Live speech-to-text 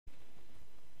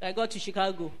I got to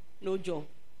Chicago, no job.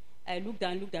 I looked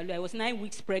and looked. I was 9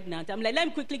 weeks pregnant. I'm like, let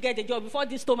me quickly get a job before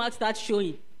this stomach starts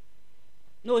showing.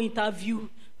 No interview,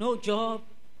 no job.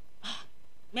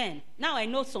 Man, now I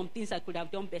know some things I could have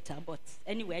done better, but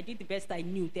anyway, I did the best I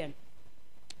knew then.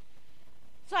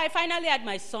 So I finally had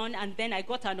my son, and then I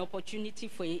got an opportunity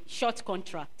for a short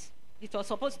contract. It was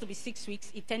supposed to be 6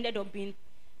 weeks. It ended up being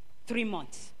 3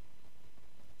 months.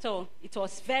 So it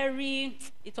was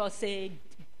a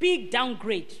big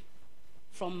downgrade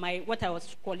from what I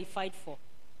was qualified for.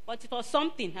 But it was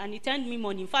something, and it earned me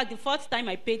money. In fact, the first time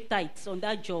I paid tithes on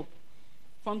that job,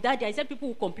 from that day, I said people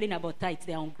who complain about tithes,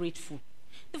 they are ungrateful.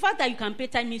 The fact that you can pay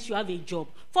tithes means you have a job.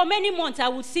 For many months, I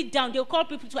would sit down. They would call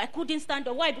people I couldn't stand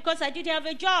up. Why? Because I didn't have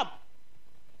a job.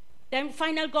 Then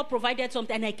finally, God provided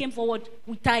something, and I came forward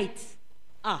with tithes.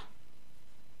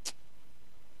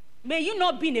 May you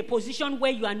not be in a position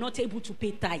where you are not able to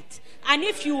pay tithes. And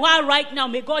if you are right now,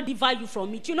 may God deliver you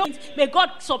from it. May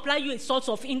God supply you a source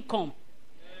of income.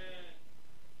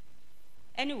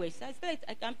 Anyways, I said,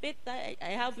 I can pay tithes. I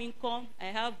have income. I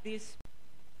have this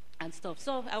and stuff.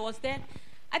 So I was there.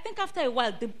 I think after a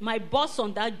while, my boss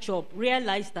on that job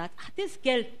realized that this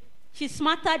girl, she's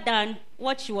smarter than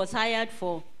what she was hired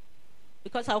for.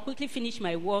 Because I'll quickly finish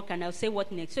my work and I'll say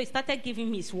what next. So he started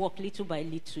giving me his work little by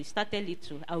little. He started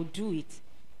little. I'll do it.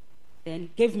 Then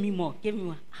gave me more.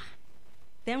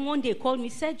 Then one day he called me,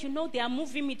 said, they are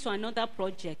moving me to another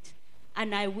project.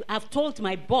 And I've told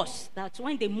my boss that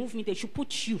when they move me, they should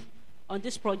put you on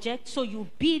this project. So you'll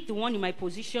be the one in my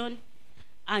position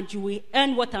and you will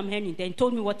earn what I'm earning. Then he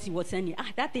told me what he was earning.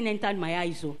 That thing entered my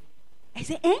eyes. Oh. I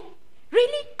said,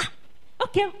 really?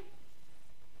 Okay.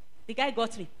 The guy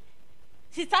got me.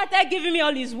 He started giving me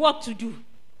all his work to do.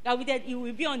 He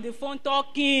will be on the phone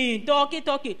talking. Go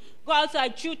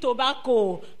outside, chew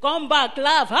tobacco. Come back,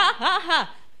 laugh.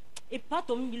 A part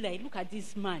of me will be like, look at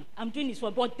this man. I'm doing his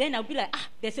work. But then I'll be like,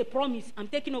 there's a promise. I'm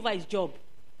taking over his job.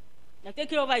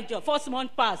 First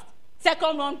month passed.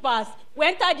 Second month passed. We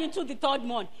entered into the third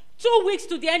month. 2 weeks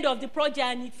to the end of the project,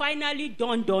 and it finally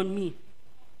dawned on me.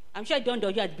 I'm sure it dawned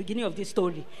on you at the beginning of this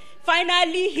story.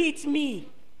 Finally hit me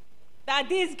that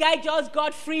this guy just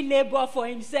got free labor for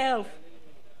himself.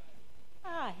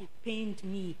 He pained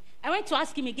me. I went to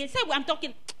ask him again. Say, I'm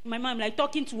talking, my mom,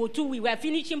 talking to 2 weeks. We're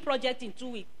finishing project in 2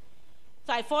 weeks.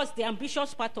 So the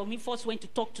ambitious part of me went to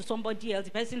talk to somebody else.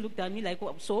 The person looked at me like,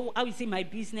 so how is it my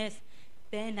business?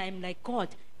 Then I'm like, God,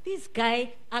 this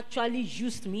guy actually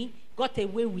used me, got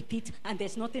away with it, and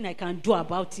there's nothing I can do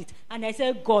about it. And I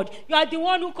said, God, you are the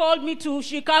one who called me to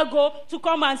Chicago to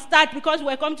come and start because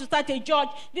we're coming to start a church.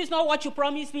 This is not what you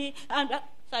promised me. And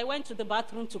so I went to the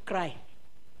bathroom to cry.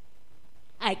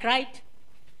 I cried.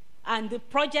 And the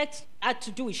project had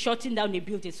to do with shutting down a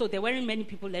building. So there weren't many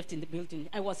people left in the building.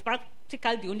 I was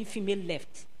practically the only female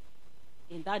left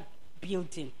in that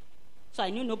building. So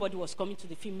I knew nobody was coming to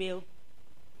the female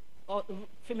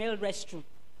restroom.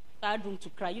 Bad room to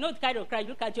cry. You know the kind of cry, you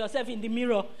look at yourself in the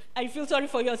mirror and you feel sorry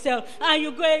for yourself and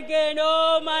you go again,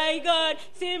 oh my God,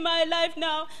 see my life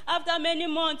now after many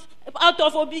months out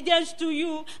of obedience to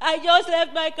you. I just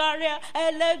left my career. I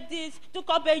left this, took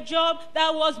up a job that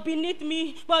was beneath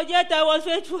me, but yet I was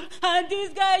faithful and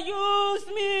this guy used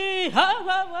me.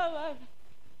 God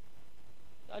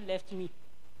left me.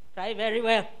 Cry very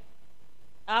well.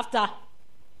 After,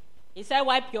 he said,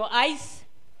 wipe your eyes,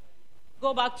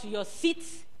 go back to your seat,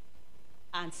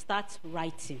 and start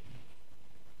writing.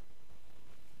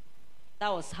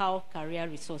 That was how Career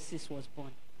Resources was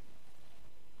born.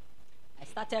 I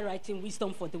started writing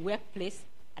wisdom for the workplace,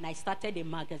 and I started a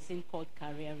magazine called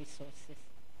Career Resources.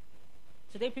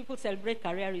 Today, people celebrate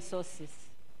Career Resources.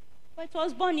 But it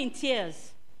was born in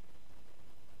tears.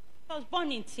 It was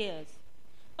born in tears.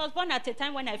 It was born at a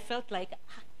time when I felt like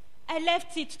I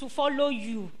left it to follow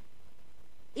you.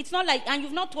 It's not like, and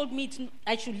you've not told me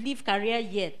I should leave career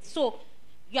yet. So,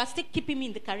 you are still keeping me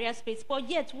in the career space, but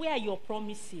yet, where are your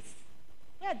promises?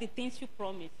 Where are the things you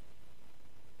promised?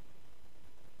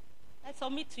 I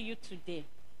submit to you today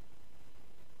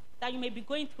that you may be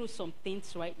going through some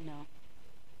things right now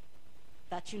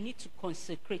that you need to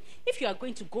consecrate. If you are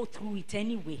going to go through it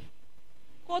anyway,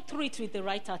 go through it with the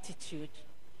right attitude.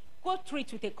 Go through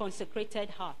it with a consecrated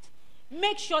heart.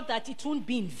 Make sure that it won't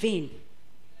be in vain.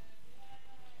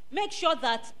 Make sure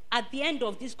that at the end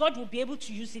of this, God will be able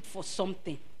to use it for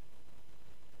something.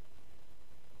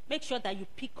 Make sure that you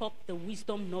pick up the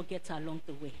wisdom nuggets along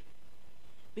the way.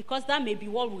 Because that may be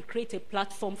what will create a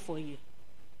platform for you.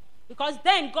 Because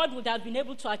then God would have been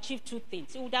able to achieve two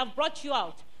things. He would have brought you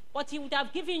out, but he would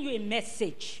have given you a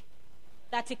message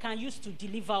that he can use to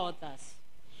deliver others.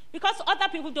 Because other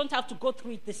people don't have to go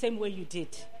through it the same way you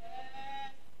did.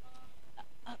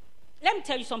 let me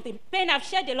tell you something. Pain, I've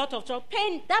shared a lot of story.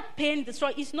 Pain, the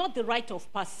story is not the rite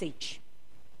of passage.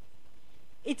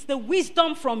 It's the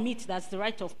wisdom from it that's the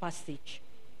rite of passage.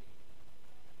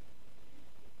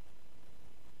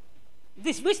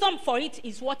 This wisdom for it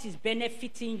is what is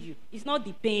benefiting you. It's not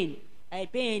the pain.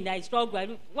 I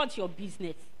struggle. What's your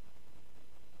business?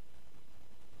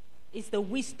 It's the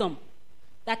wisdom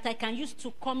that I can use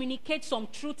to communicate some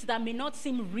truths that may not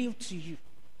seem real to you.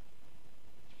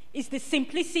 It's the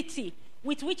simplicity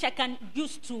with which I can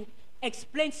use to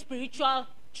explain spiritual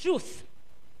truth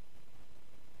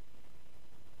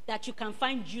that you can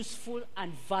find useful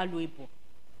and valuable.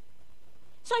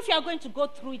 So if you are going to go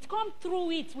through it, come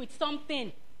through it with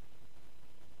something.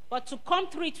 But to come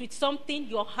through it with something,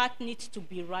 your heart needs to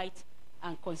be right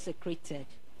and consecrated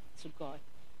to God.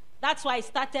 That's why I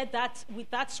started that with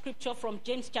that scripture from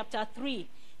James chapter 3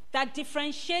 that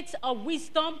differentiates a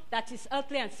wisdom that is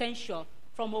earthly and sensual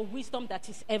from a wisdom that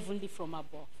is heavenly from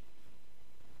above.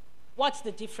 What's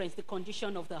the difference? The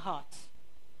condition of the heart.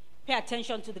 Pay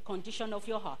attention to the condition of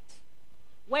your heart.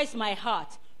 Where's my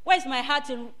heart? Where's my heart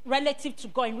in relative to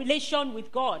God, in relation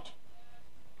with God?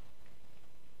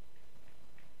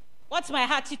 What's my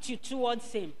attitude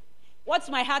towards him? What's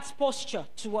my heart's posture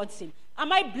towards him?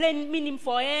 Am I blaming him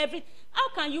for everything? How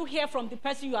can you hear from the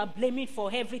person you are blaming for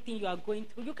everything you are going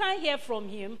through? You can't hear from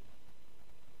him.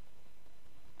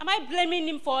 Am I blaming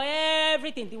him for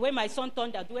everything? The way my son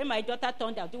turned out, the way my daughter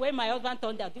turned out, the way my husband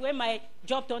turned out, the way my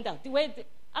job turned out,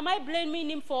 am I blaming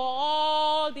him for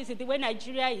all this? The way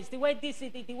Nigeria is, the way this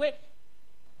is, the way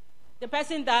the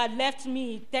person that left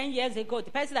me 10 years ago,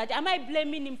 the person that, am I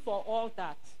blaming him for all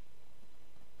that?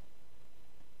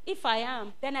 If I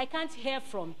am, then I can't hear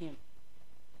from him.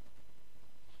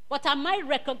 But am I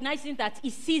recognizing that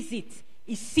he sees it,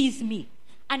 he sees me,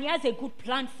 and he has a good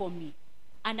plan for me,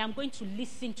 and I'm going to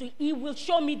listen to him. He will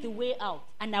show me the way out,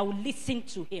 and I will listen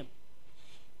to him.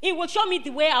 He will show me the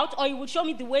way out, or he will show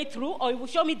me the way through, or he will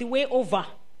show me the way over.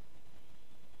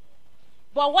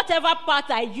 But whatever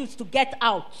path I use to get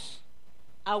out,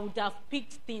 I would have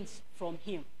picked things from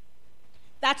him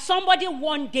that somebody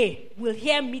one day will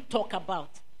hear me talk about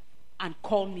and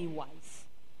call me wise.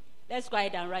 Let's go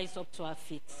ahead and rise up to our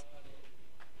feet.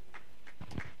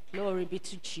 Glory be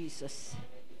to Jesus.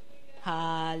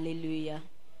 Hallelujah.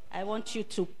 I want you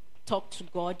to talk to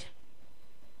God.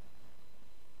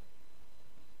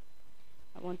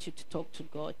 I want you to talk to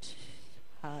God.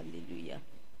 Hallelujah.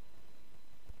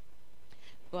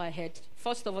 Go ahead.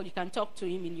 First of all, you can talk to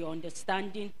him in your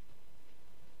understanding,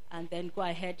 and then go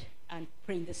ahead and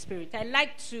pray in the Spirit.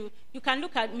 You can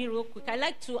look at me real quick. I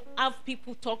like to have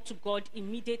people talk to God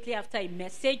immediately after a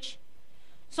message,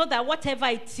 so that whatever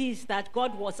it is that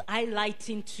God was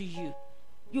highlighting to you,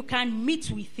 you can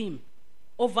meet with him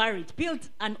over it. Build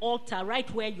an altar right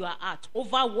where you are at,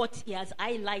 over what he has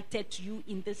highlighted to you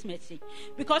in this message.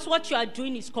 Because what you are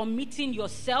doing is committing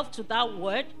yourself to that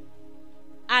word,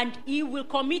 and he will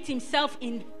commit himself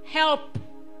in help.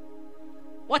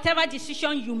 Whatever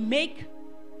decision you make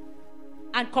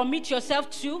and commit yourself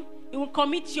to, he will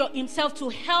commit himself to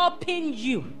helping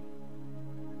you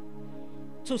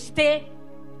to stay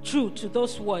true to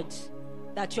those words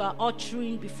that you are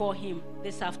uttering before him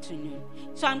this afternoon.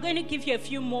 So I'm going to give you a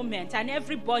few moments, and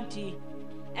everybody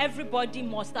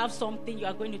must have something you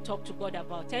are going to talk to God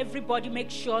about. Everybody, make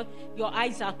sure your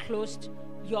eyes are closed,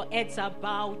 your heads are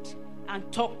bowed, and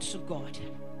talk to God.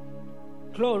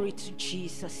 Glory to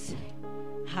Jesus.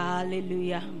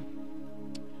 Hallelujah.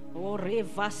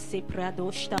 Orevasse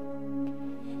pradoshta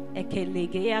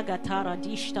ekelegea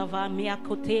gataradishta va mea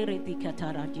kotere di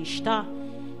kataradishta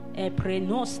e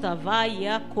prenosta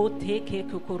vaya koteke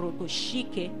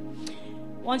kokorogoshike.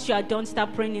 Once you are done,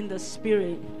 start praying in the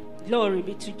Spirit. Glory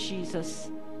be to Jesus.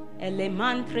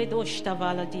 Elemantre doshta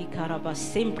vala di karaba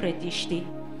sempre dishti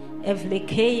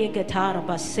evlekeye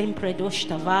gataraba sempre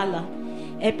doshta vala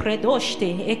e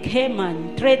predoshte e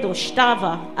keman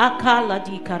tredoshtava akala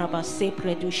di karabase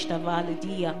predoshtava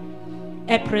dia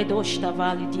e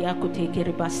predoshtava dia koteke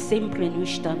riba sempre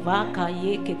nushtava ka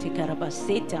yeke te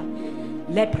karabaseta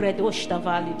le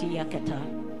predoshtava dia kata.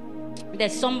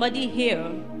 There's somebody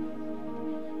here.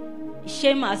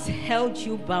 Shame has held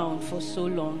you bound for so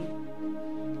long.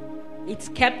 It's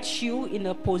kept you in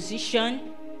a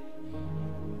position,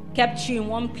 kept you in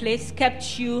one place,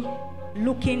 kept you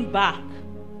looking back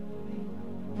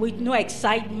with no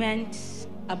excitement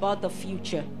about the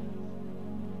future.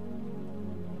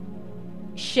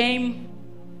 Shame,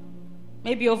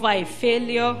 maybe over a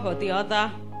failure or the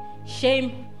other.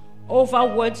 Shame over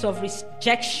words of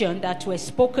rejection that were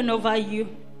spoken over you.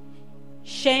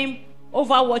 Shame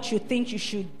over what you think you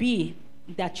should be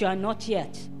that you are not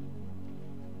yet.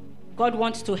 God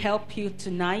wants to help you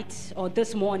tonight or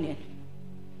this morning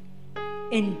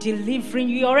in delivering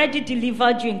you. He already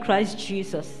delivered you in Christ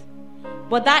Jesus.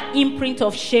 But that imprint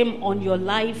of shame on your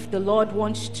life, the Lord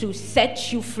wants to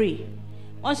set you free.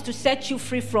 Wants to set you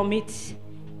free from it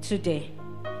today.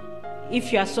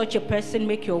 If you are such a person,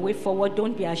 make your way forward.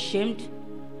 Don't be ashamed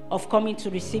of coming to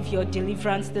receive your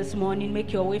deliverance this morning.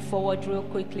 Make your way forward real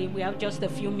quickly. We have just a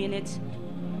few minutes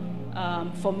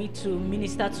for me to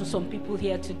minister to some people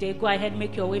here today. Go ahead,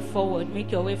 make your way forward.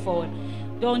 Make your way forward.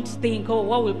 Don't think, oh,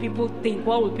 what will people think?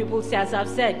 What will people say? As I've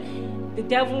said, the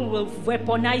devil will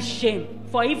weaponize shame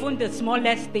for even the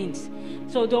smallest things.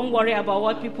 So don't worry about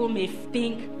what people may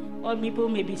think, what people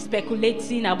may be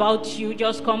speculating about you.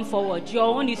 Just come forward. Your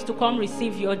own is to come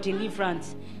receive your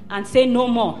deliverance and say no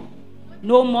more.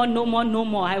 No more, no more, no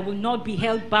more. I will not be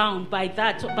held bound by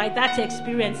that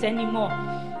experience anymore.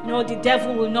 No, the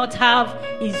devil will not have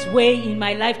his way in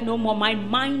my life no more. My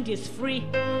mind is free.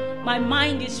 My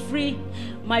mind is free.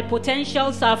 My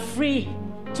potentials are free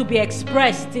to be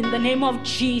expressed in the name of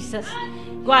Jesus.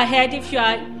 Go ahead. If you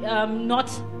are not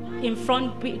in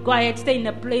front, go ahead, stay in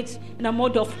a place, in a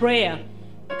mode of prayer.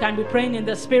 You can be praying in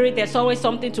the spirit. There's always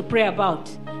something to pray about.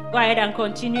 Go ahead and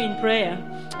continue in prayer.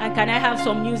 And can I have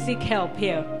some music help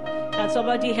here? Can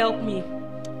somebody help me?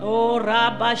 Oh,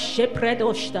 Rabba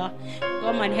Shepredoshta.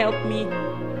 Come and help me.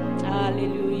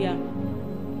 Hallelujah.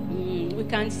 We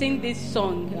can sing this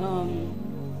song.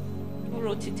 Who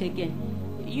wrote it again?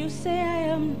 You say I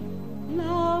am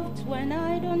loved when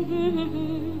I don't.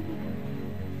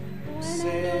 When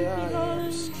say I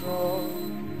am strong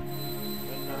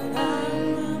when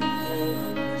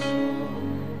I'm strong.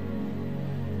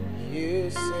 You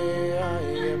say I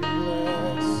am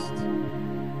blessed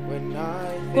when I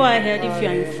go ahead. If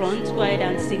you're in front, go ahead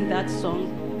and sing that song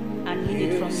and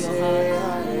mean it from your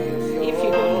heart. If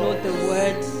you don't know the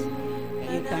words,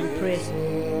 you can pray.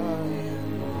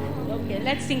 Okay,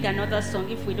 let's sing another song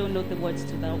if we don't know the words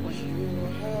to that one.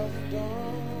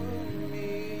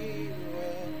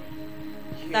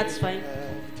 That's fine.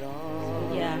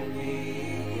 Yeah.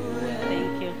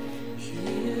 Thank you.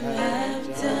 You have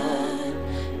done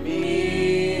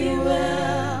me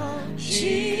well,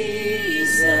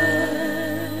 Jesus.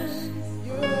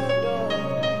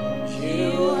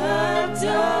 You have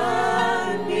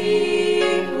done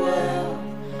me well.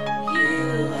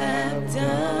 You have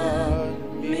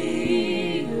done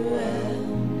me well.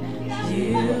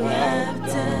 You have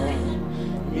done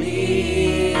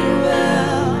me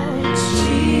well,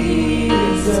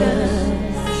 Jesus.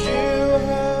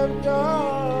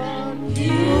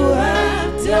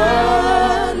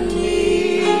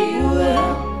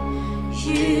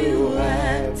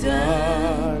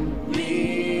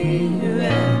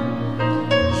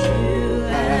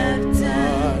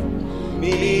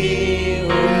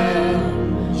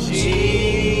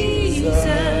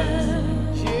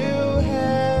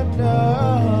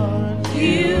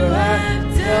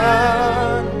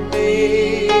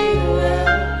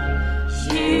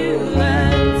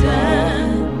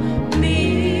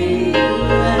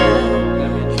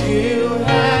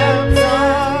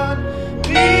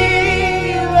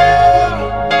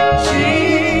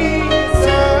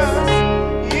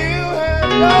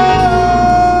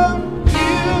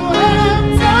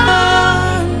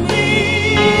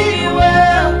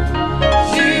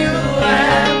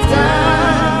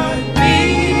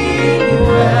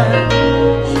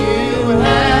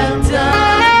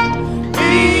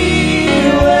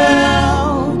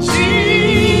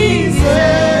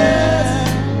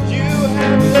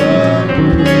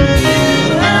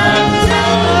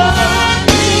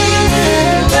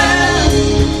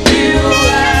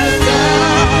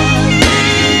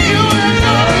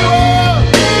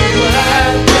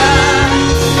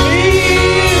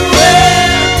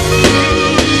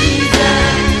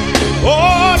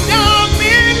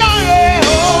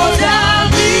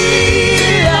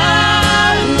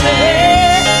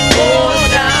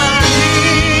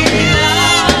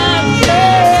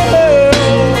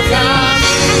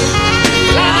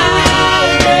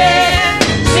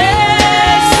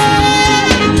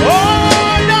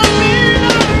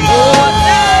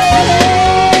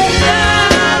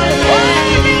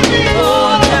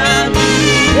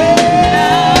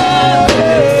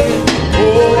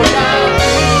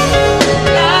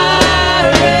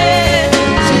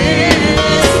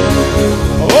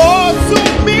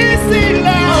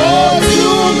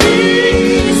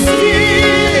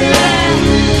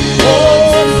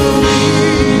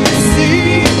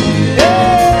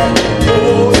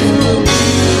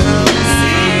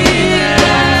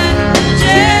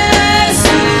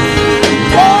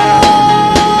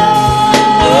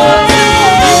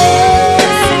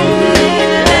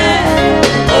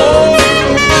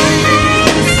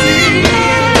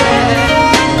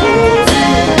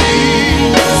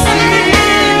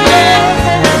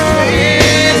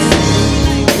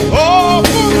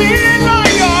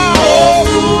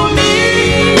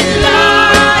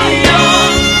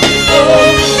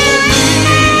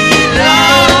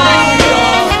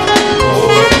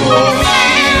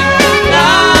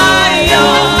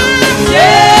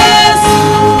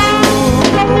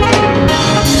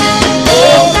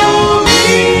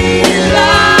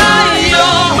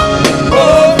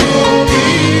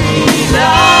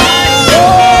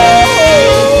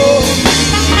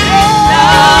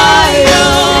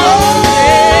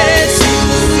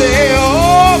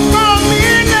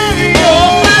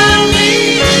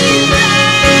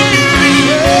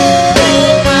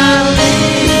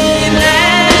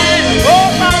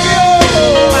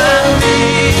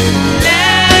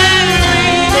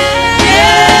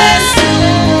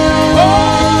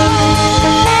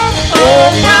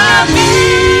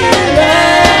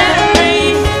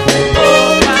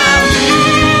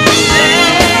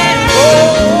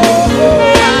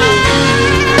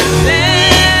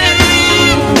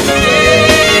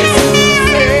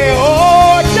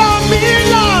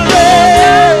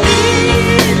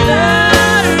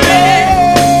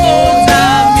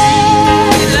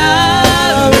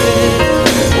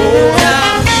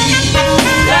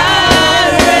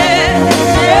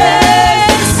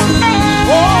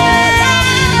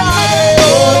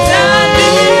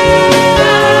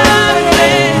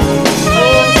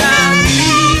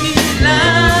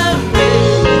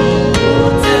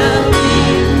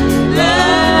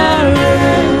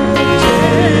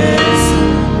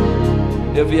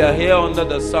 If you are here under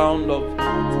the sound of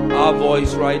our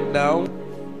voice right now,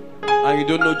 and you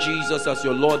don't know Jesus as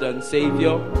your Lord and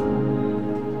Savior,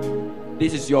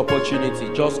 this is your opportunity.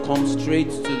 Just come straight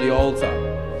to the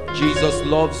altar. Jesus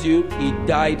loves you. He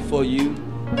died for you.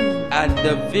 And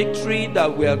the victory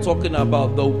that we are talking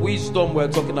about, the wisdom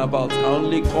we're talking about, can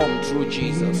only come through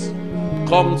Jesus.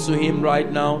 Come to Him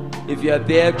right now. If you are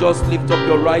there, just lift up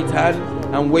your right hand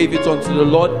and wave it unto the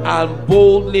Lord, and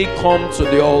boldly come to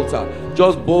the altar.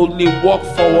 Just boldly walk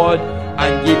forward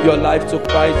and give your life to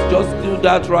Christ. Just do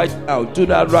that right now. Do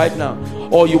that right now.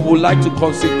 Or you would like to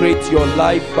consecrate your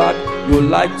life back. You would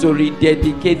like to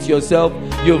rededicate yourself.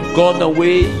 You've gone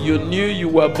away. You knew you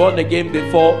were born again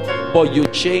before, but you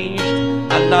changed,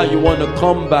 and now you want to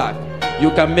come back.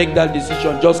 You can make that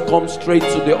decision. Just come straight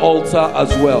to the altar as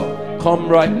well. Come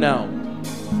right now.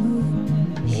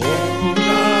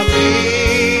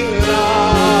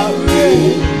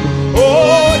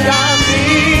 Glory.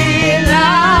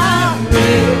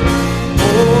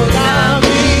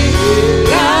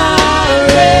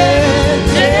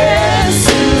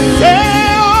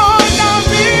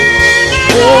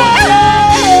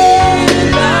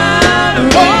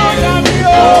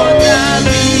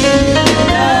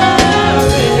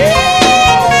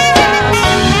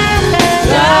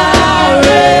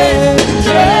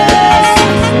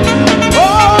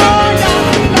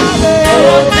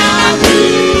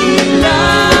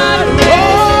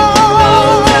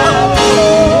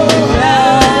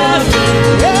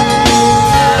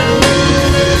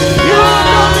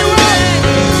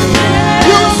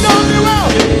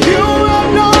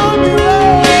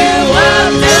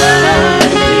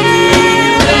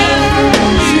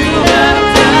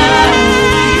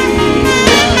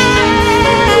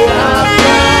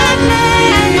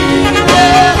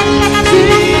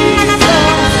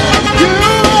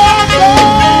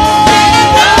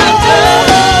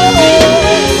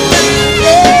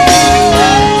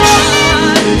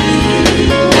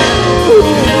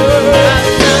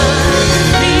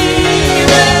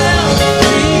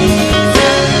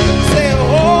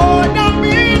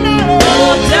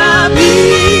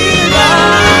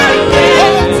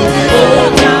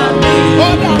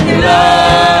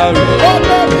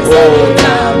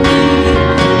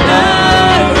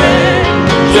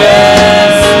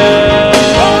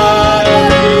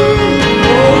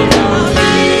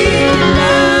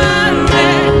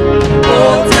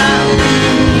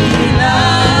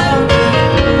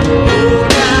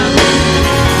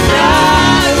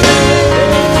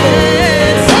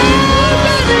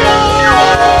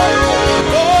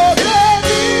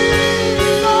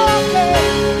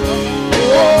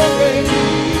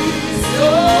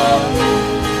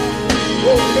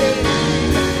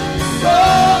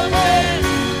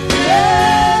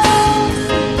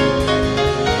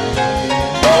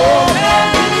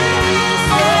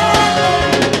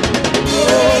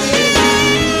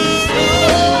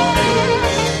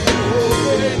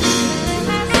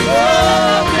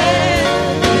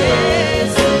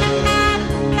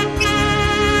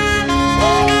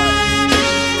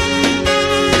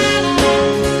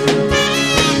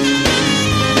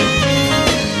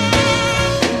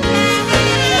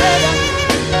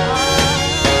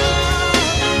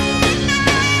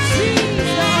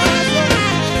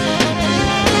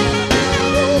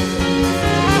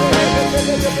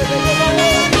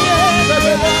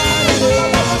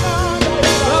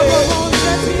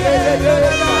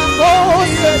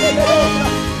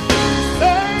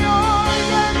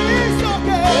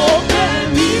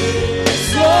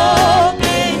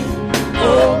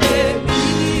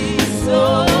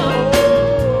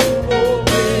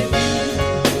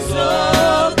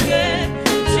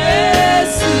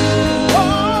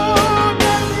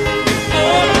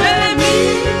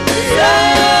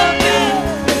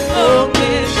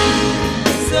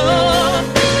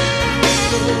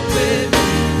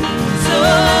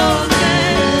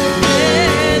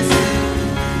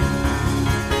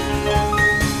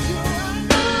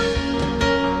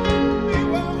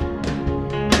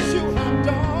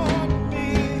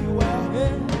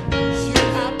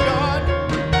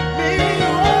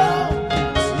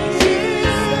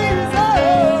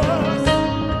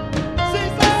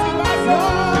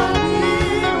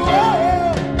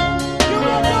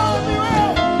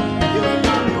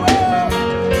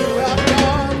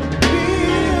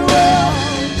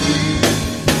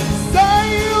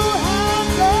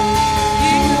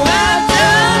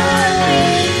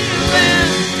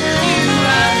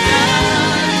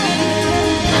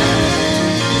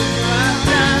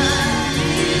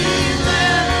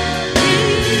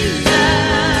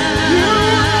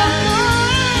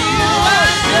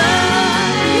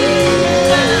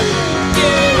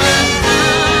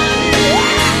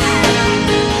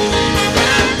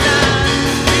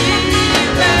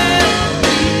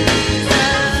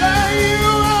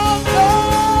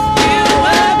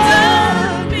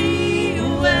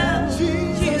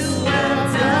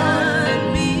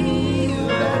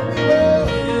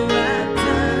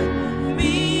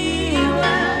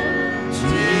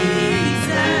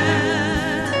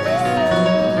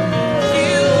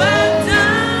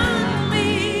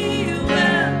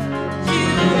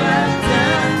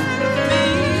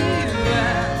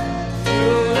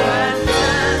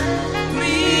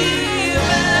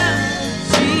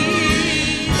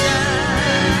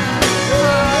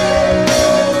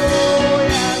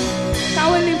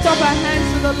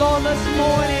 Lord this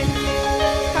morning?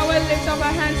 Can we lift up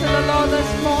our hands to the Lord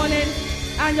this morning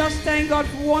and just thank God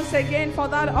once again for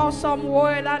that awesome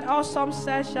word, that awesome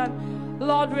session.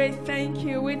 Lord, we thank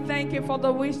you. We thank you for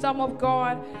the wisdom of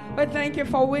God. We thank you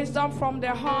for wisdom from the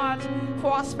heart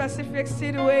for our specific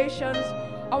situations.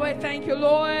 Oh, we thank you,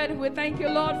 Lord. We thank you,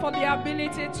 Lord, for the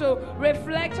ability to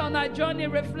reflect on our journey,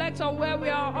 reflect on where we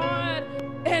are on.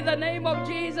 In the name of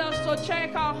Jesus, to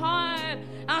check our heart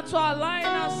and to align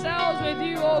ourselves with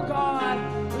you, oh God.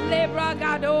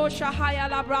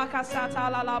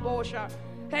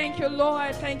 Thank you,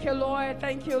 Lord. Thank you, Lord.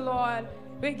 Thank you, Lord.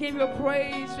 We give you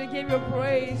praise. We give you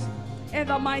praise. In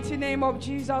the mighty name of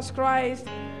Jesus Christ.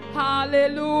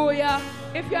 Hallelujah.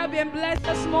 If you have been blessed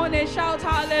this morning, shout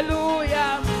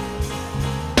hallelujah.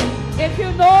 If you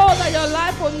know that your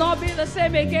life will not be the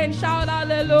same again, shout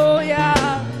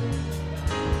hallelujah.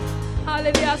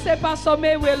 Hallelujah. Say, Pastor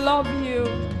May, we love you.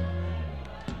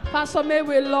 Pastor May,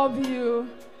 we love you.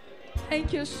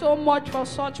 Thank you so much for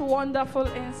such wonderful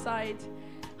insight.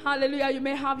 Hallelujah. You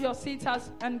may have your seats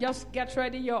and just get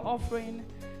ready your offering.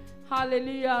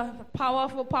 Hallelujah.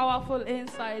 Powerful, powerful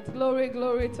insight. Glory,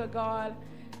 glory to God.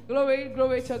 Glory,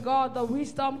 glory to God. The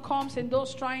wisdom comes in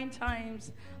those trying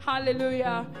times.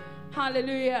 Hallelujah.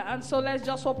 Hallelujah. And so let's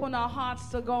just open our hearts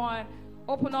to God.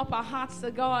 Open up our hearts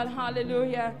to God.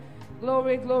 Hallelujah.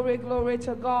 Glory, glory, glory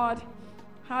to God.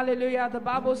 Hallelujah. The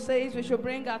Bible says we should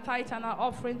bring our tithe and our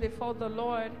offering before the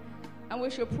Lord, and we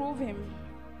should prove him.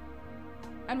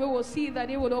 And we will see that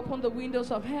he would open the windows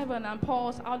of heaven and pour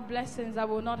us out blessings that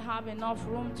will not have enough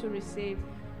room to receive.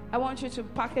 I want you to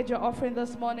package your offering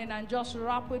this morning and just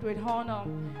wrap it with honor,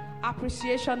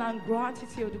 appreciation, and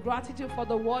gratitude. Gratitude for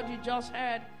the word you just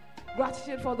heard.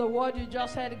 Gratitude for the word you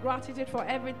just heard. Gratitude for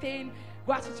everything.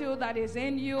 Gratitude that is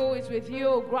in you, is with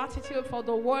you. Gratitude for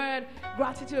the word.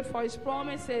 Gratitude for his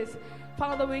promises.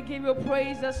 Father, we give you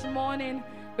praise this morning.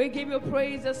 We give you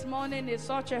praise this morning. It's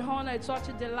such a honor, it's such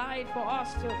a delight for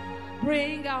us to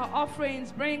bring our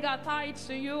offerings, bring our tithes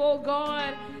to you, oh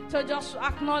God, to just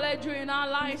acknowledge you in our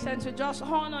lives and to just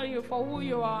honor you for who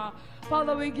you are.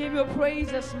 Father, we give you praise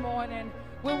this morning.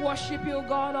 We worship you,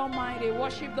 God Almighty.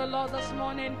 Worship the Lord this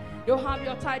morning. You have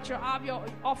your tithe, you have your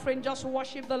offering. Just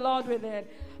worship the Lord with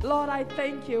it. Lord, I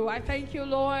thank you. I thank you,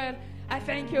 Lord. I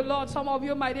thank you, Lord. Some of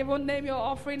you might even name your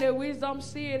offering a wisdom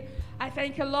seed. I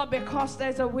thank you, Lord, because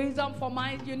there's a wisdom for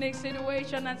my unique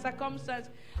situation and circumstance.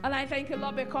 And I thank you,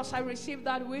 Lord, because I received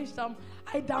that wisdom.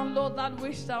 I download that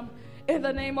wisdom. In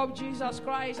the name of Jesus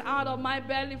Christ, out of my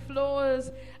belly flows.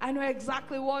 I know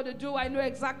exactly what to do. I know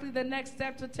exactly the next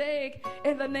step to take.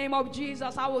 In the name of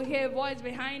Jesus, I will hear a voice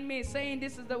behind me saying,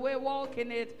 this is the way, walk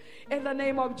in it. In the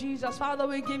name of Jesus, Father,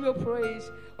 we give you praise.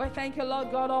 We thank you,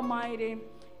 Lord God Almighty.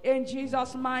 In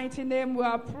Jesus' mighty name we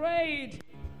are prayed.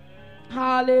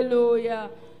 Hallelujah.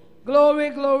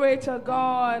 Glory, glory to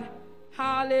God.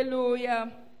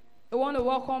 Hallelujah. I want to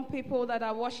welcome people that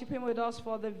are worshiping with us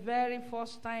for the very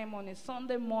first time on a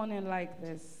Sunday morning like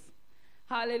this.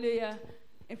 Hallelujah.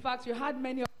 In fact, you had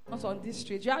many options on this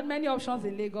street. You had many options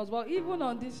in Lagos, but even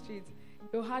on this street,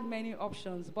 you had many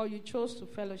options, but you chose to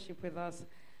fellowship with us.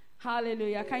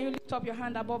 Hallelujah. Can you lift up your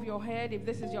hand above your head if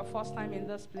this is your first time in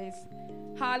this place?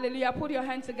 Hallelujah. Put your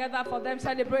hands together for them.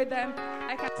 Celebrate them.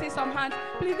 I can see some hands.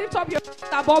 Please lift up your hands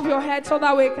above your head so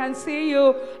that we can see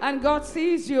you and God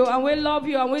sees you, and we love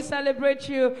you and we celebrate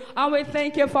you and we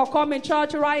thank you for coming.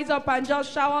 Church, rise up and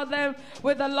just shower them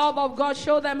with the love of God.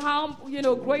 Show them how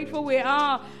grateful we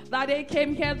are that they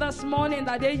came here this morning,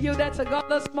 that they yielded to God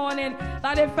this morning,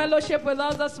 that they fellowship with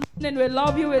us this morning. We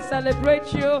love you, we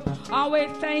celebrate you, and we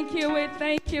thank you, we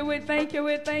thank you, we thank you,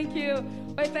 we thank you.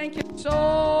 We thank you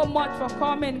so much for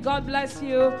coming. God bless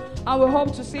you, and we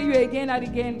hope to see you again and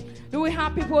again. Do we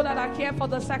have people that are here for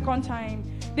the second time?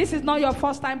 This is not your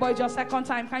first time, but it's your second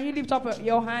time. Can you lift up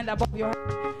your hand above your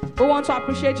head? We want to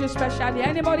appreciate you specially.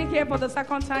 Anybody here for the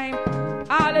second time?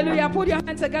 Hallelujah. Put your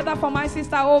hands together for my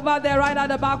sister over there, right at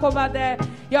the back over there.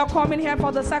 You're coming here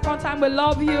for the second time. We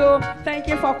love you. Thank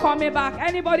you for coming back.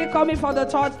 Anybody coming for the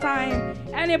third time?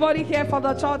 Anybody here for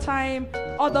the third time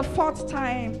or the fourth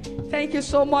time? Thank you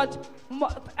so much.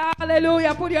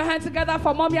 Hallelujah. Put your hands together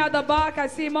for mommy at the back. I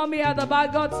see mommy at the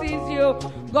back. God sees you.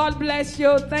 God bless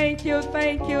you. Thank you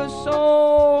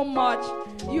so much.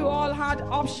 You all had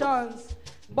options,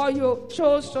 but you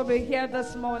chose to be here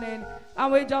this morning.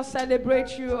 And we just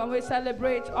celebrate you, and we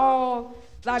celebrate all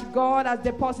that God has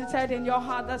deposited in your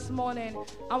heart this morning.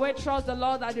 And we trust the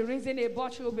Lord that the reason He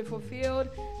brought you will be fulfilled.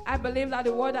 I believe that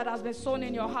the word that has been sown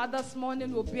in your heart this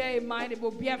morning will bear in mind, it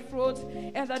will bear fruit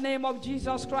in the name of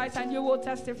Jesus Christ, and you will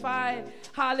testify,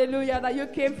 hallelujah, that you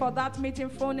came for that meeting,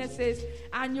 Phronesis,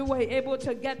 and you were able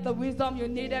to get the wisdom you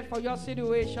needed for your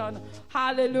situation.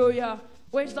 Hallelujah.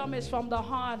 Wisdom is from the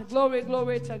heart. Glory,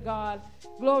 glory to God.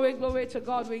 Glory, glory to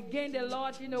God. We gained a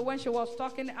lot, when she was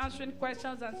talking, answering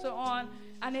questions and so on,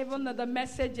 and even the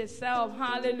message itself.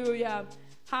 Hallelujah.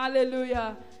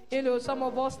 Hallelujah. Some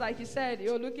of us, like you said,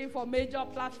 you're looking for major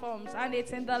platforms, and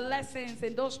it's in the lessons,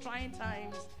 in those trying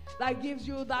times, that gives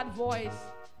you that voice.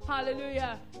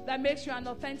 Hallelujah. That makes you an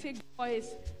authentic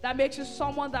voice. That makes you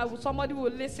someone that somebody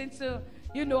will listen to.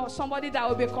 Somebody that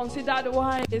will be considered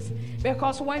wise.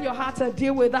 Because when you had to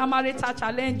deal with that marital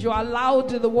challenge, you allowed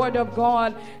the word of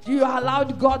God. You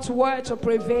allowed God's word to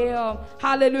prevail.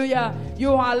 Hallelujah.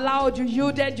 You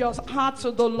yielded your heart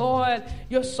to the Lord.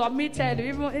 You submitted.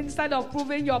 Even instead of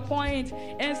proving your point,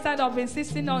 instead of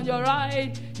insisting on your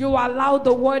right, you allowed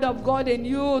the word of God in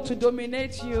you to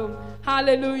dominate you.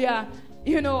 Hallelujah.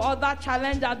 Or that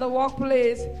challenge at the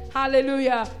workplace.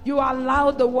 Hallelujah. You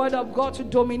allowed the word of God to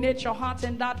dominate your heart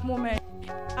in that moment,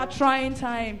 at trying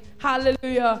time.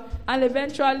 Hallelujah. And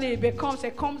eventually it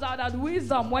comes out as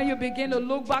wisdom when you begin to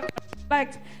look back and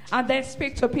reflect and then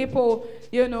speak to people.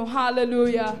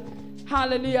 Hallelujah.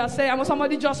 Hallelujah.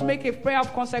 Somebody just make a prayer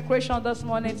of consecration this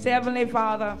morning. Say, Heavenly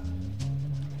Father,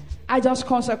 I just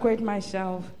consecrate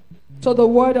myself to the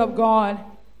word of God.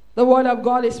 The word of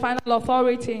God is final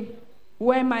authority.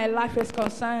 Where my life is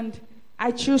concerned, I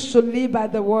choose to live by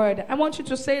the word. I want you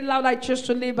to say it loud, I choose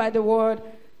to live by the word.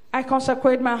 I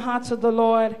consecrate my heart to the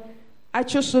Lord. I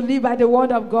choose to live by the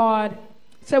word of God.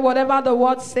 Say, whatever the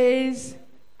word says,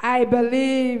 I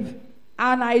believe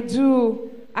and I do.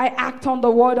 I act on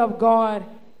the word of God.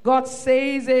 God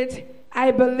says it, I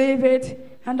believe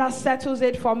it, and that settles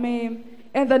it for me.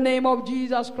 In the name of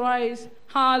Jesus Christ.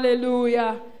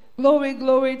 Hallelujah. Glory,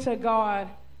 glory to God.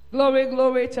 Glory,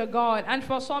 glory to God. And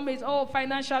for some, it's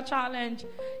financial challenge.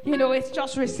 It's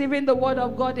just receiving the word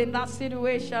of God in that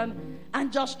situation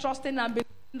and just trusting and believing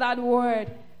that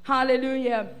word.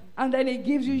 Hallelujah. And then it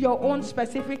gives you your own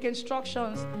specific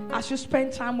instructions as you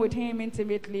spend time with Him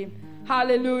intimately.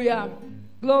 Hallelujah.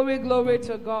 Glory, glory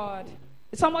to God.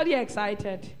 Is somebody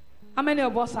excited? How many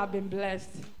of us have been blessed?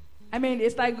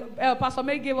 It's like Pastor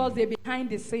May gave us the behind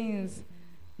the scenes.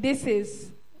 This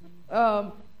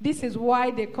is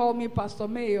why they call me Pastor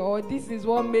May, or this is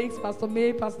what makes Pastor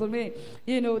May, Pastor May.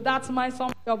 That's my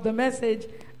summary of the message.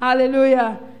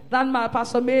 Hallelujah. That my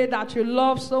Pastor May that you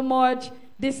love so much,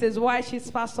 this is why she's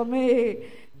Pastor May.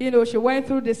 She went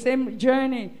through the same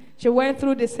journey. She went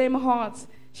through the same hearts.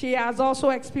 She has also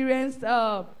experienced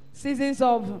seasons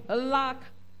of lack.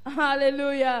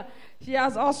 Hallelujah. She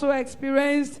has also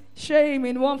experienced shame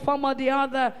in one form or the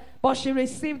other, but she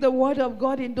received the word of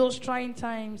God in those trying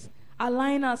times.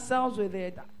 Align ourselves with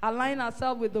it. Align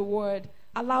ourselves with the word.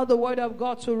 Allow the word of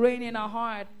God to reign in our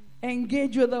heart.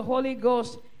 Engage with the Holy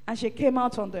Ghost. And she came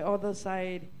out on the other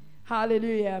side.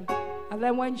 Hallelujah. And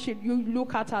then when you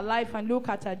look at her life and look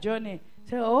at her journey,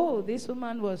 say, this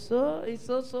woman was so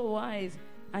wise.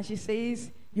 And she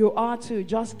says, you are too.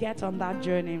 Just get on that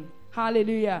journey.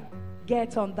 Hallelujah.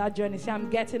 Get on that journey. Say, I'm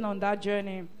getting on that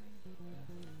journey.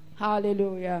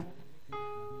 Hallelujah.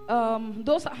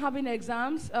 Those are having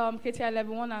exams, KTI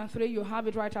level 1 and 3, you have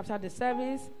it right after the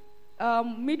service.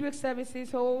 Midweek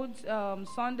services hold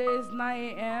Sundays 9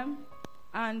 a.m.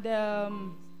 and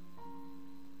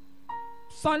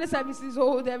Sunday services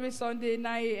hold every Sunday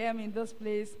 9 a.m. in this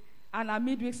place. And our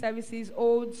midweek services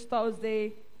hold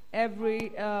Thursday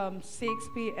every 6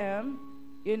 p.m.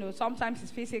 Sometimes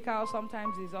it's physical,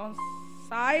 sometimes it's on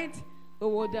site. We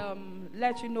would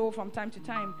let you know from time to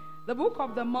time. The book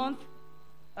of the month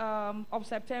of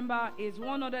September is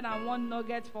 101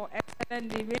 Nuggets for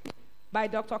Excellent Living by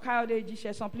Dr.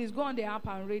 Ijisesan. Please go on the app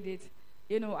and read it.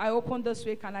 I opened this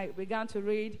week and I began to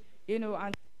read,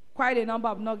 and quite a number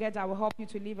of nuggets that will help you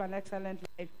to live an excellent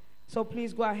life. So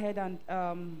please go ahead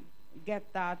and get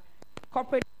that.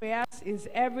 Corporate prayers is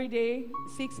every day,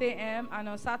 6 a.m. and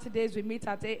on Saturdays we meet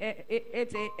at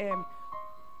 8 a.m.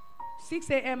 6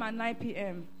 a.m. and 9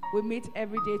 p.m. we meet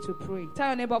every day to pray. Tell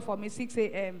your neighbor for me, 6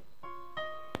 a.m.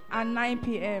 and 9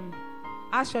 p.m.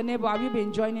 Ask your neighbor, have you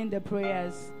been joining the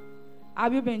prayers?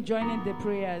 Have you been joining the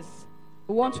prayers?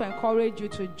 We want to encourage you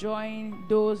to join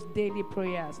those daily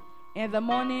prayers. In the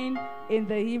morning, in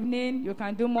the evening, you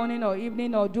can do morning or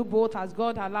evening or do both as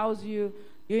God allows you,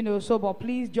 but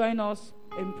please join us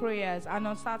in prayers. And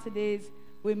on Saturdays,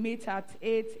 we meet at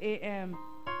 8 a.m.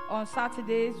 On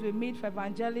Saturdays, we meet for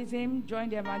evangelism. Join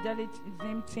the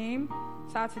evangelism team.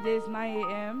 Saturdays, 9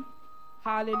 a.m.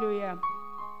 Hallelujah.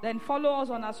 Then follow us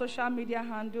on our social media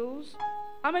handles.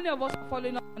 How many of us are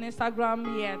following us on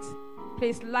Instagram yet?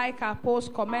 Please like our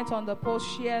post, comment on the post,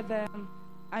 share them,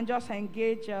 and just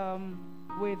engage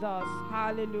with us.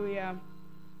 Hallelujah.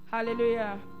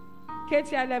 Hallelujah.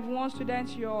 KTI Level 1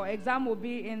 students, your exam will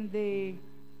be in the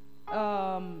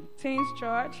Teens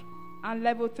Church. And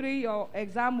Level 3, your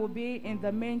exam will be in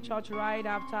the main church right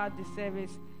after the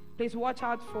service. Please watch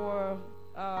out for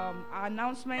our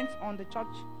announcements on the church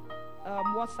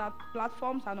WhatsApp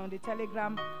platforms and on the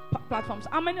Telegram platforms.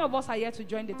 How many of us are here to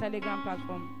join the Telegram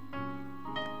platform?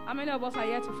 How many of us are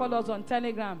here to follow us on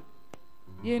Telegram?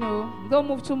 You know, don't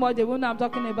move too much. They won't know I'm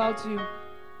talking about you.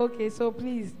 Okay, so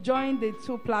please join the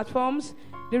two platforms.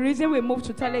 The reason we moved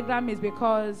to Telegram is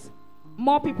because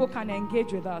more people can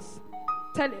engage with us.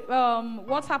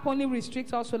 WhatsApp only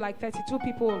restricts us to like 32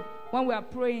 people when we are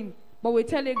praying. But with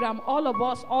Telegram, all of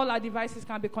us, all our devices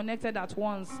can be connected at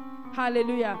once.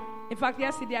 Hallelujah. In fact,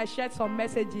 yesterday I shared some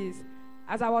messages.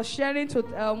 As I was sharing to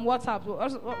WhatsApp,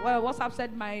 WhatsApp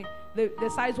said the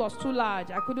size was too large.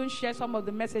 I couldn't share some of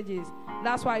the messages.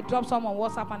 That's why I dropped some on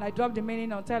WhatsApp and I dropped the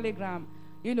meaning on Telegram.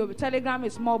 You know, Telegram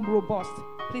is more robust.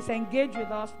 Please engage with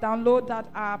us. Download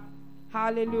that app.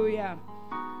 Hallelujah.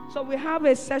 So we have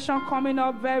a session coming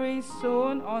up very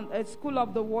soon on a School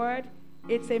of the Word.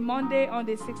 It's a Monday on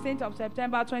the 16th of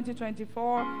September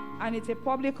 2024, and it's a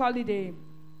public holiday.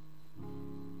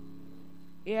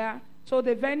 Yeah. So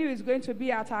the venue is going to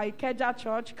be at our Ikeja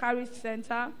Church, Caris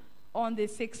Center, on the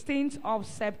 16th of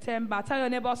September. Tell your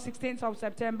neighbor, 16th of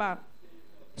September.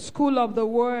 School of the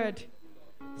Word.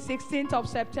 16th of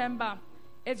September.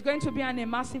 It's going to be an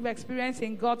immersive experience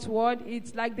in God's Word.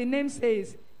 It's like the name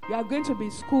says, you are going to be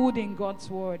schooled in God's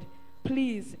Word.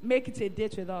 Please make it a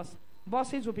date with us.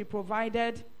 Buses will be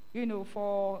provided, you know,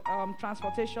 for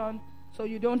transportation, so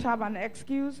you don't have an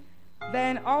excuse.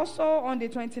 Then also on the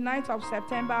 29th of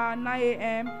September, 9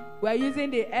 a.m., we're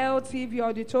using the LTV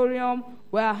auditorium.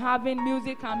 We're having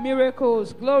music and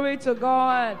miracles. Glory to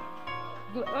God.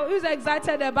 Who's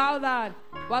excited about that?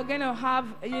 We're going to have,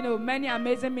 you know, many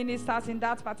amazing ministers in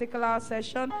that particular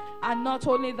session. And not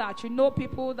only that, you know,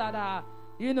 people that are,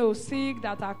 you know, sick,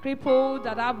 that are crippled,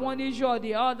 that have one issue or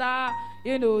the other,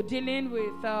 you know, dealing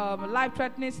with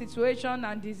life-threatening situation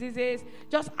and diseases.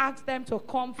 Just ask them to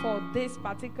come for this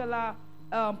particular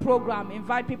program.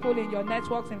 Invite people in your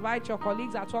networks, invite your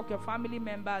colleagues at work, your family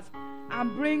members,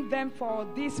 and bring them for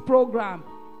this program.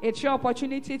 It's your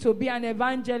opportunity to be an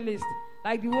evangelist,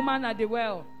 like the woman at the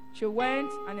well. She went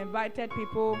and invited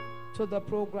people to the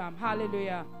program.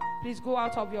 Hallelujah. Please go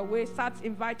out of your way. Start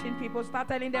inviting people. Start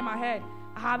telling them ahead.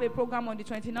 I have a program on the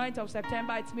 29th of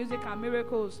September. It's music and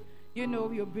miracles. You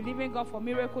know, you're believing God for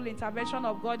miracle intervention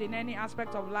of God in any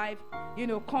aspect of life. You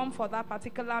know, come for that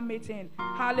particular meeting.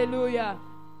 Hallelujah.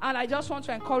 And I just want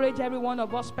to encourage every one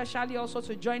of us, especially also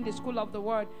to join the School of the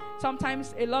Word.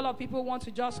 Sometimes a lot of people want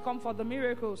to just come for the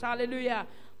miracles. Hallelujah.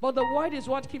 But the Word is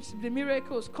what keeps the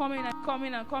miracles coming and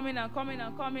coming and coming and coming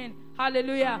and coming.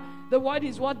 Hallelujah. The Word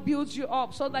is what builds you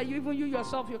up so that even you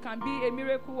yourself, you can be a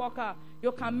miracle worker.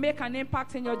 You can make an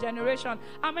impact in your generation.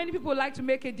 How many people like to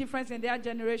make a difference in their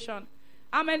generation?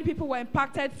 How many people were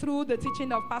impacted through the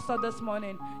teaching of Pastor this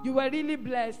morning? You were really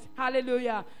blessed.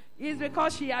 Hallelujah. It's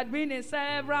because she had been in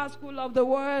several School of the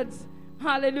Words.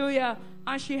 Hallelujah.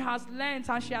 And she has learned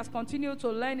and she has continued to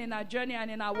learn in her journey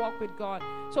and in her walk with God.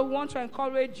 So we want to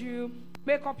encourage you.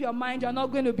 Make up your mind. You're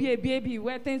not going to be a baby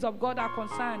where things of God are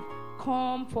concerned.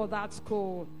 Come for that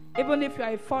school. Even if you're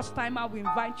a first-timer, we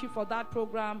invite you for that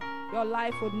program. Your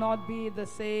life would not be the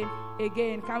same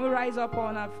again. Can we rise up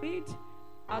on our feet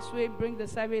as we bring the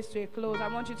service to a close? I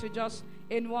want you to just,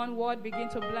 in one word, begin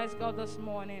to bless God this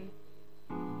morning.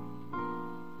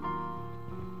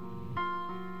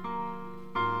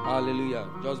 Hallelujah.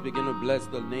 Just begin to bless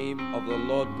the name of the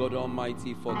Lord God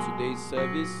Almighty for today's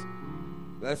service.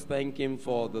 Let's thank Him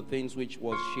for the things which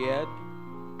was shared.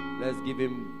 Let's give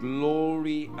Him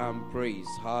glory and praise.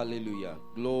 Hallelujah.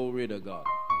 Glory to God.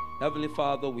 Heavenly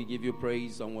Father, we give you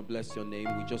praise and we bless your name.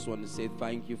 We just want to say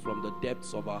thank you from the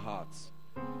depths of our hearts.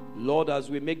 Lord, as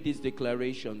we make these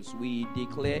declarations, we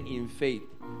declare in faith,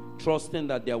 trusting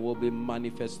that there will be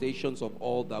manifestations of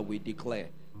all that we declare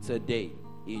today.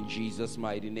 In Jesus'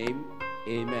 mighty name,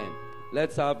 amen.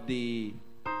 Let's have the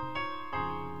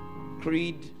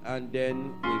creed and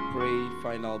then we pray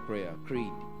final prayer.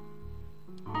 Creed.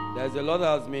 There's a lot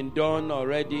that has been done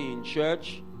already in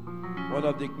church. One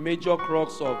of the major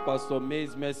crux of Pastor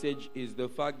May's message is the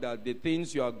fact that the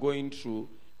things you are going through,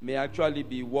 may actually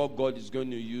be what God is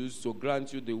going to use to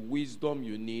grant you the wisdom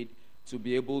you need to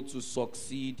be able to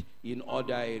succeed in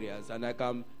other areas. And I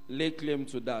can lay claim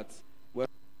to that. When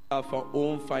we have our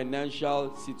own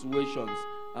financial situations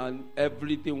and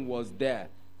everything was there,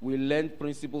 we learned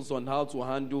principles on how to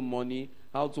handle money,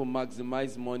 how to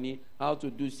maximize money, how to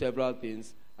do several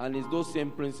things. And it's those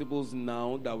same principles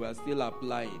now that we are still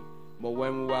applying. But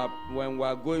when we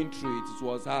were going through it, it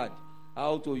was hard.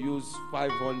 How to use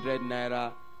 500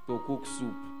 naira to cook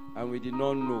soup. And we did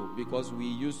not know because we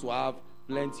used to have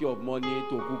plenty of money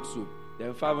to cook soup.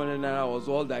 Then 500 naira was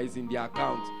all that is in the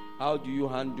account. How do you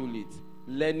handle it?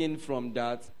 Learning from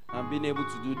that and being able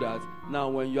to do that. Now,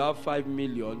 when you have 5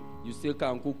 million, you still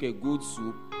can cook a good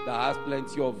soup that has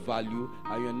plenty of value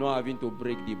and you're not having to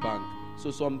break the bank. So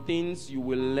some things you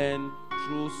will learn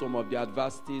through some of the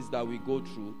adversities that we go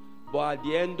through. But at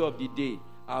the end of the day,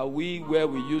 are we where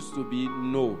we used to be?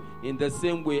 No. In the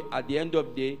same way, at the end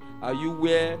of the day, are you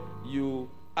where you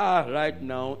are right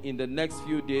now in the next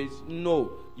few days?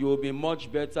 No. You will be much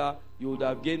better. You would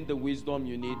have gained the wisdom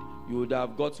you need. You would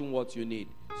have gotten what you need.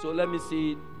 So let me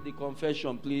see the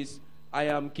confession, please. I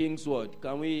am King's Word.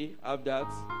 Can we have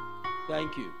that?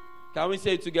 Thank you. Can we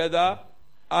say it together?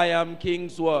 I am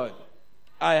King's Word.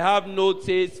 I have no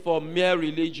taste for mere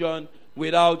religion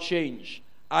without change.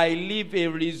 I live a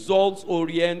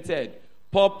results-oriented,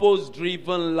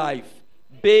 purpose-driven life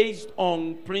based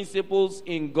on principles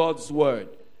in God's Word.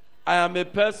 I am a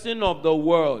person of the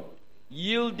world,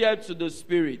 yielded to the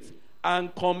Spirit,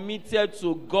 and committed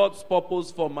to God's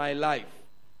purpose for my life.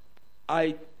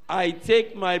 I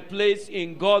take my place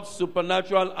in God's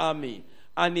supernatural army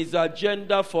and His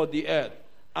agenda for the earth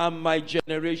and my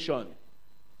generation.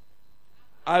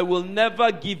 I will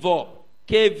never give up,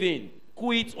 cave in,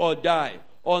 quit or die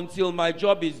until my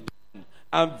job is done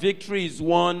and victory is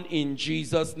won in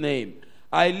Jesus' name.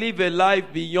 I live a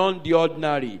life beyond the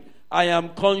ordinary. I am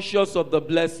conscious of the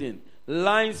blessing.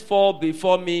 Lines fall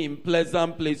before me in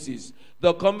pleasant places.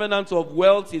 The covenant of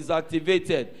wealth is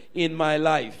activated in my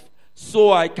life.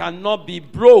 So I cannot be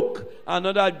broke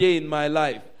another day in my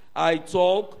life. I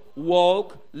talk,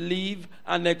 walk, live,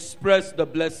 and express the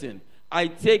blessing. I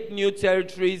take new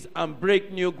territories and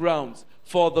break new grounds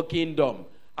for the kingdom.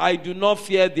 I do not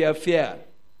fear their fear.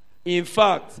 In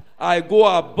fact, I go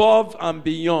above and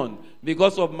beyond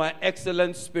because of my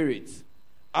excellent spirit.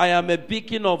 I am a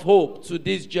beacon of hope to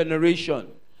this generation.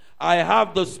 I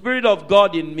have the Spirit of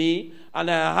God in me, and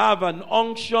I have an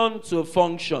unction to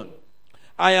function.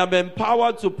 I am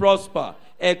empowered to prosper,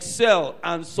 excel,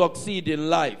 and succeed in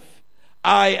life.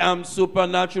 I am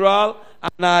supernatural,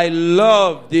 and I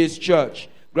love this church.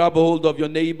 Grab a hold of your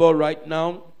neighbor right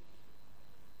now.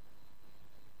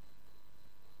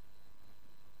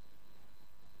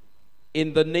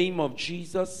 In the name of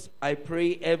Jesus, I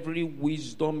pray every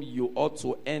wisdom you ought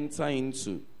to enter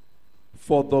into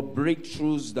for the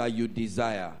breakthroughs that you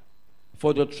desire,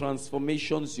 for the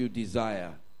transformations you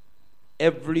desire.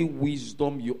 Every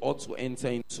wisdom you ought to enter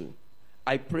into,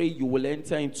 I pray you will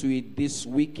enter into it this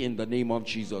week in the name of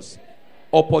Jesus.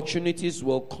 Opportunities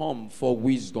will come for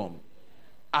wisdom.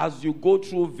 As you go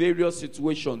through various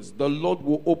situations, the Lord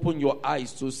will open your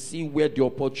eyes to see where the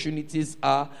opportunities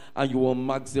are, and you will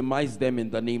maximize them in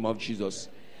the name of Jesus.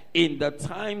 In the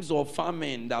times of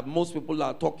famine that most people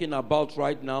are talking about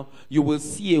right now, you will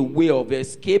see a way of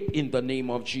escape in the name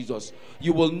of Jesus.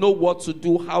 You will know what to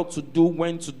do, how to do,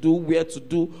 when to do, where to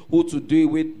do, who to do it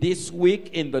with this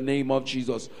week in the name of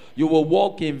Jesus. You will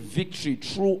walk in victory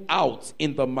throughout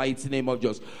in the mighty name of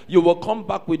Jesus. You will come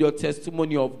back with your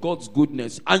testimony of God's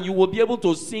goodness, and you will be able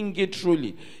to sing it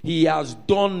truly. He has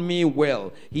done me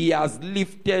well. He has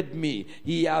lifted me.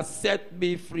 He has set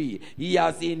me free. He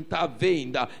has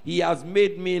intervened. He has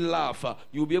made me laugh.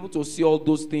 You'll be able to see all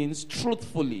those things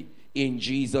truthfully in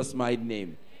Jesus' mighty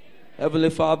name.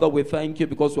 Heavenly Father, we thank you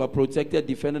because we are protected,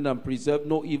 defended, and preserved.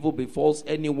 No evil befalls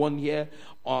anyone here,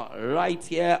 or right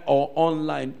here or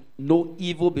online. No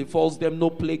evil befalls them. No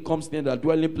plague comes near their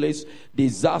dwelling place.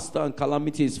 Disaster and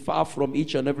calamity is far from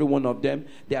each and every one of them.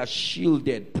 They are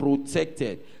shielded,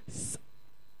 protected,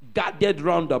 guarded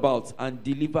round about, and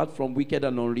delivered from wicked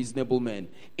and unreasonable men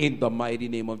in the mighty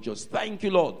name of Jesus. Thank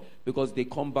you, Lord, because they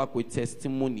come back with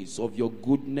testimonies of your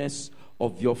goodness,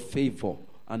 of your favor,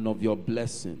 and of your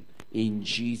blessing in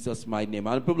Jesus' mighty name.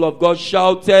 And the people of God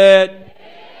shouted,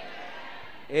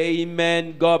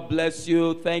 Amen. God bless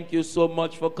you. Thank you so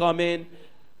much for coming.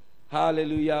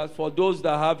 Hallelujah. For those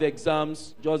that have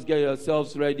exams, just get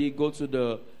yourselves ready. Go to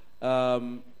the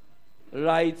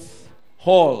right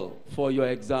hall for your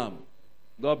exam.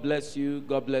 God bless you.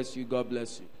 God bless you. God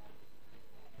bless you.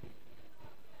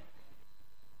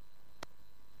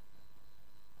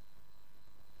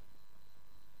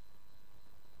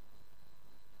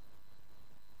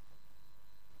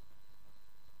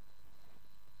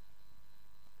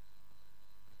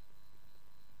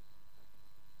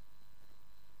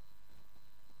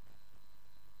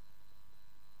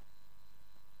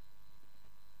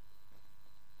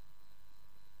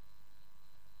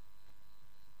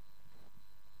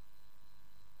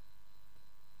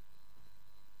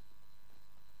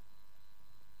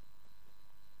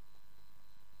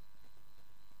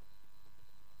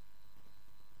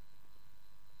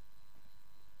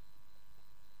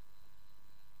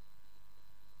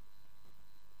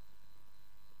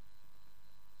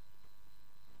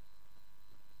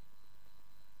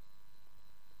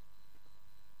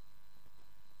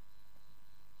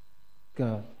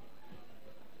 God.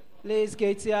 Please,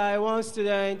 KTI, one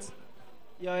student,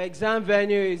 your exam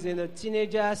venue is in the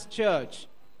teenagers' church.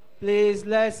 Please,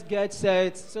 let's get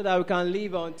set so that we can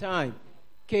leave on time.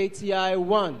 KTI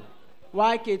 1.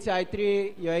 Why KTI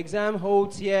 3? Your exam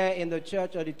holds here in the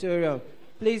church auditorium.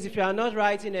 Please, if you are not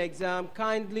writing an exam,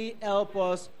 kindly help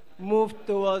us move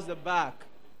towards the back.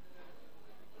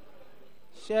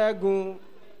 Shegun,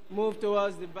 move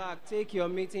towards the back. Take your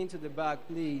meeting to the back,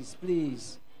 please,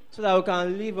 please, so that we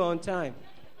can leave on time.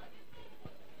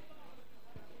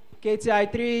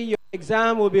 KTI 3, your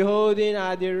exam will be holding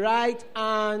at the right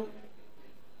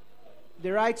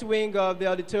wing of the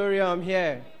auditorium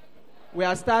here. We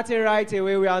are starting right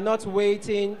away. We are not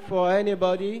waiting for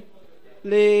anybody.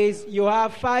 Please, you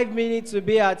have 5 minutes to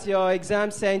be at your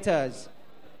exam centers.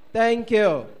 Thank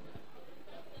you.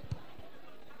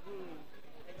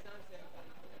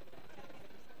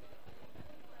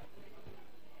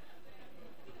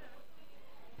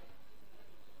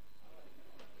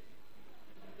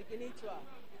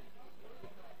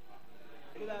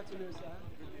 Good afternoon, sir.